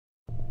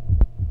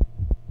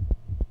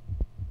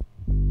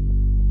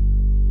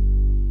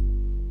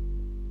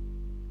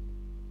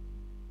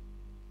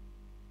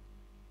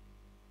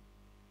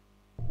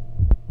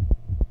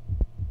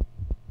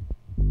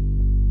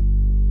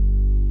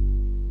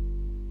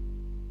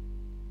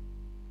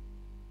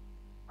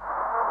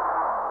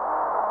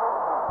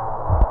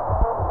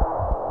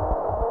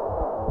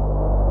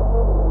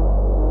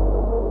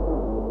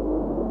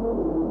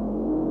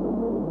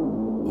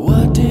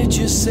did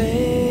you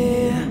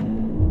say?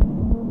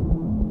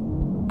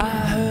 I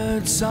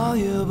heard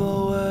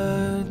soluble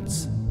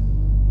words.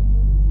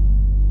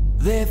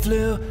 They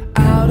flew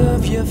out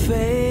of your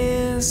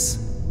face,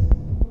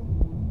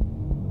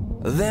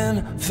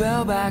 then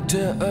fell back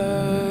to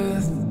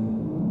earth.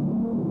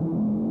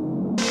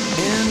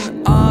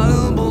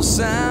 Inaudible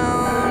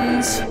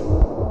sounds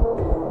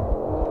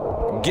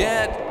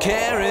get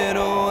carried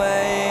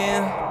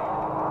away.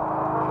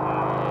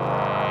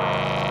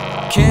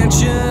 Can't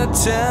you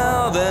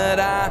tell that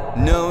I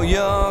know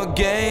your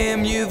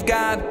game? You've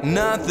got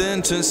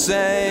nothing to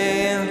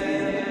say.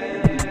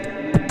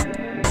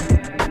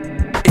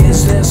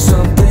 Is there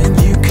something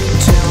you can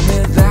tell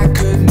me that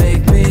could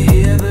make me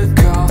hear the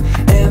call?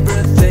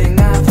 Everything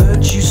I've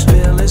heard you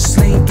spill is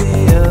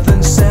sleepier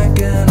than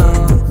second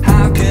on.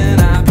 How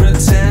can I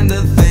pretend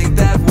to think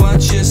that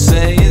what you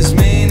say is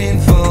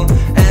meaningful?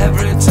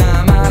 Every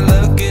time I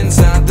look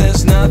inside,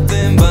 there's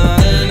nothing but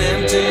an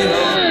empty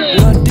hole.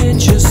 What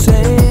did you say?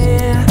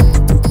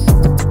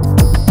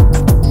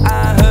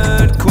 I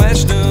heard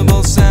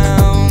questionable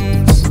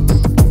sounds.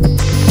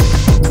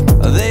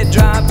 They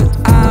dropped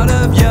out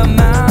of your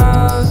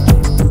mouth,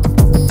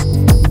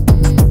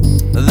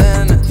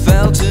 then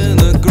fell to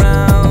the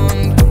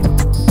ground.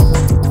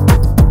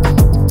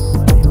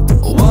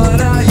 What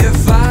are you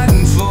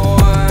fighting for?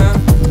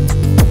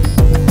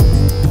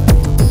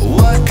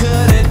 What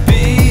could it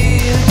be?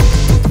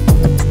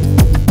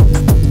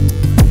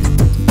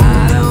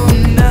 I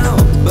don't know,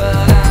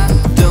 but I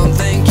don't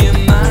think you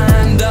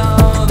mind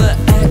all the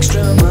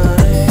extra money.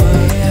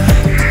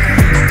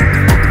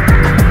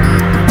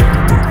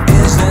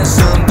 Is there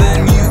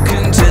something you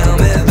can tell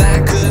me that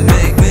could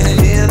make me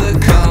hear the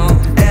call?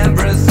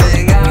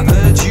 Everything I've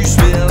heard you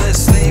spill is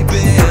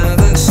sleepier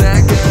than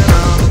second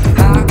on.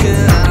 How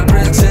can I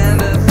pretend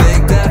to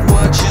think that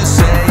what you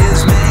say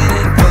is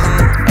meaningful?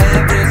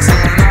 Every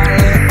time I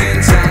look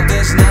inside,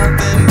 there's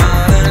nothing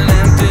but an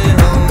empty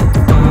hole.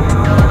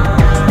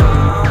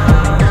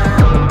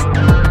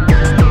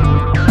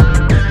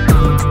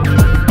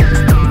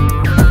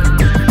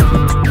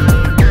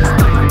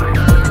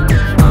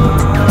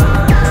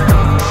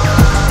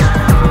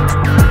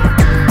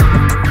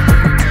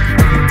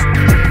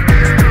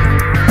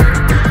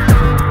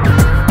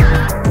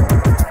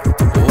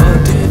 What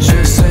did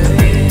you say?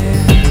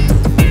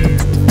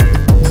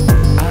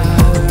 I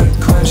heard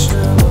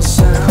questionable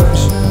sounds.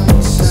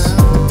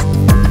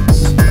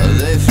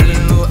 They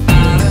flew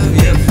out of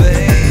your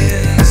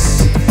face,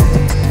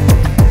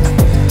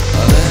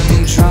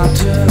 then dropped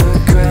to the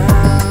ground.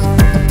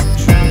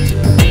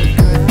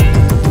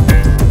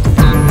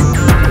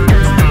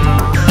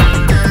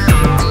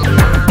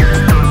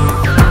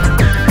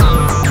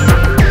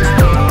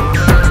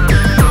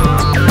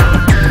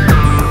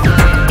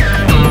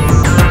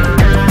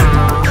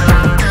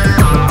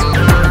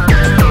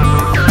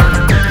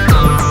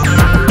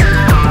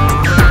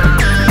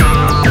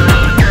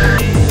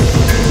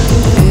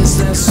 Is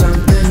there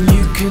something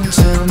you can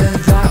tell me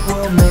that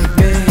will make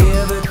me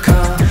hear the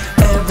call?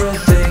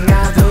 Everything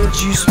I've heard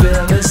you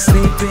spill is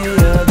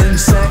sleepier than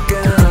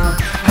second on.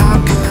 How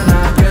can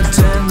I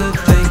pretend to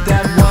think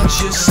that what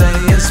you say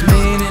is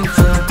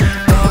meaningful?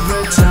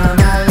 Every time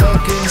I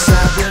look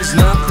inside, there's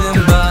nothing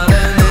but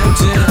an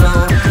empty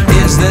hole.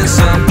 Is there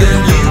something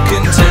you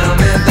can tell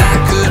me that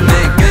could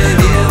make me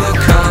hear the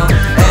call?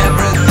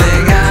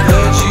 Everything I've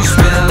heard you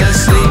spill is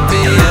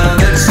sleepier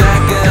than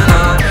second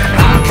on.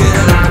 How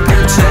can I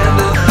pretend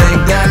to think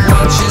that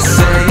what you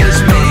say is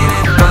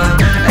meaningful?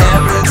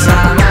 Every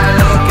time I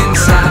look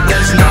inside,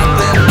 there's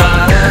nothing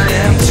but an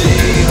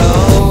empty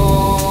hole.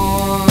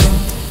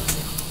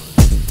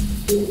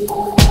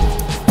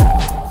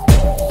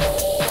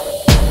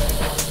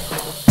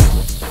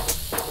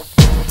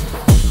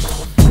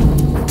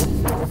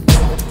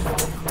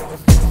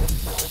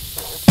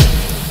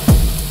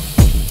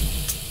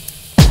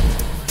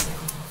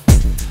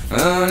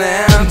 An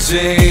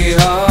empty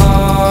hole.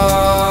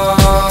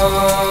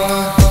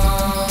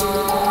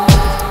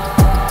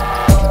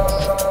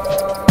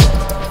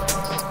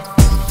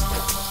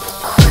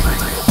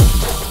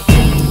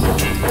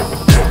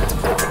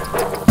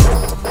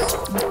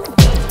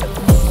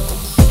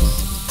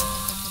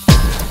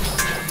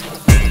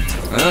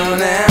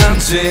 An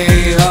empty